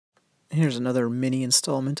Here's another mini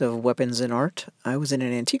installment of Weapons in Art. I was in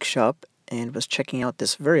an antique shop and was checking out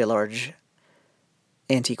this very large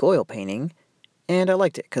antique oil painting, and I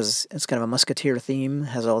liked it because it's kind of a Musketeer theme,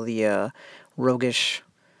 has all the roguish,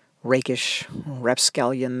 rakish,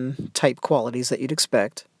 rapscallion type qualities that you'd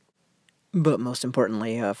expect. But most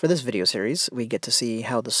importantly, for this video series, we get to see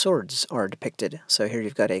how the swords are depicted. So here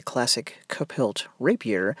you've got a classic cup-hilt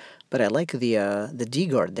rapier, but I like the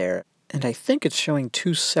D-guard there. And I think it's showing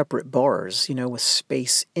two separate bars, with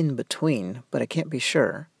space in between, but I can't be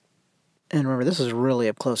sure. And remember, this is really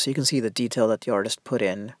up close, so you can see the detail that the artist put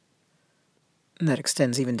in. And that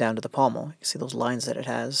extends even down to the pommel. You can see those lines that it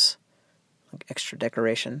has, like extra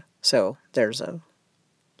decoration. So there's a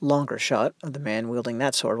longer shot of the man wielding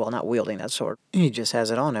that sword. Well, not wielding that sword. He just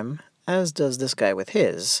has it on him, as does this guy with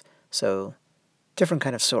his. So, different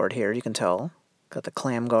kind of sword here, you can tell. Got the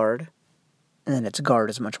clam guard. And then its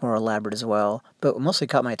guard is much more elaborate as well. But what mostly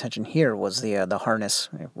caught my attention here was the harness,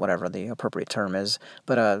 whatever the appropriate term is.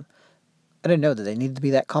 But I didn't know that they needed to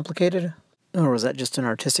be that complicated. Or was that just an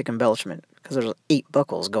artistic embellishment? Because there's 8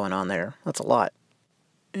 buckles going on there. That's a lot.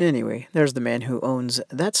 Anyway, there's the man who owns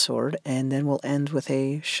that sword, and then we'll end with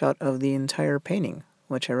a shot of the entire painting,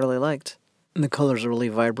 which I really liked. And the colors are really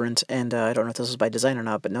vibrant, and I don't know if this was by design or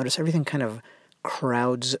not, but notice everything kind of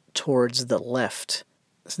crowds towards the left.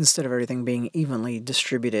 Instead of everything being evenly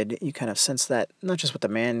distributed, you kind of sense that, not just with the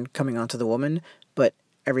man coming onto the woman, but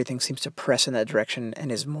everything seems to press in that direction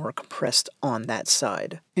and is more compressed on that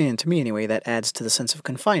side. And to me anyway, that adds to the sense of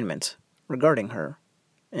confinement regarding her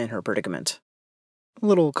and her predicament. A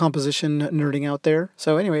little composition nerding out there.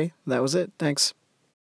 So anyway, that was it. Thanks.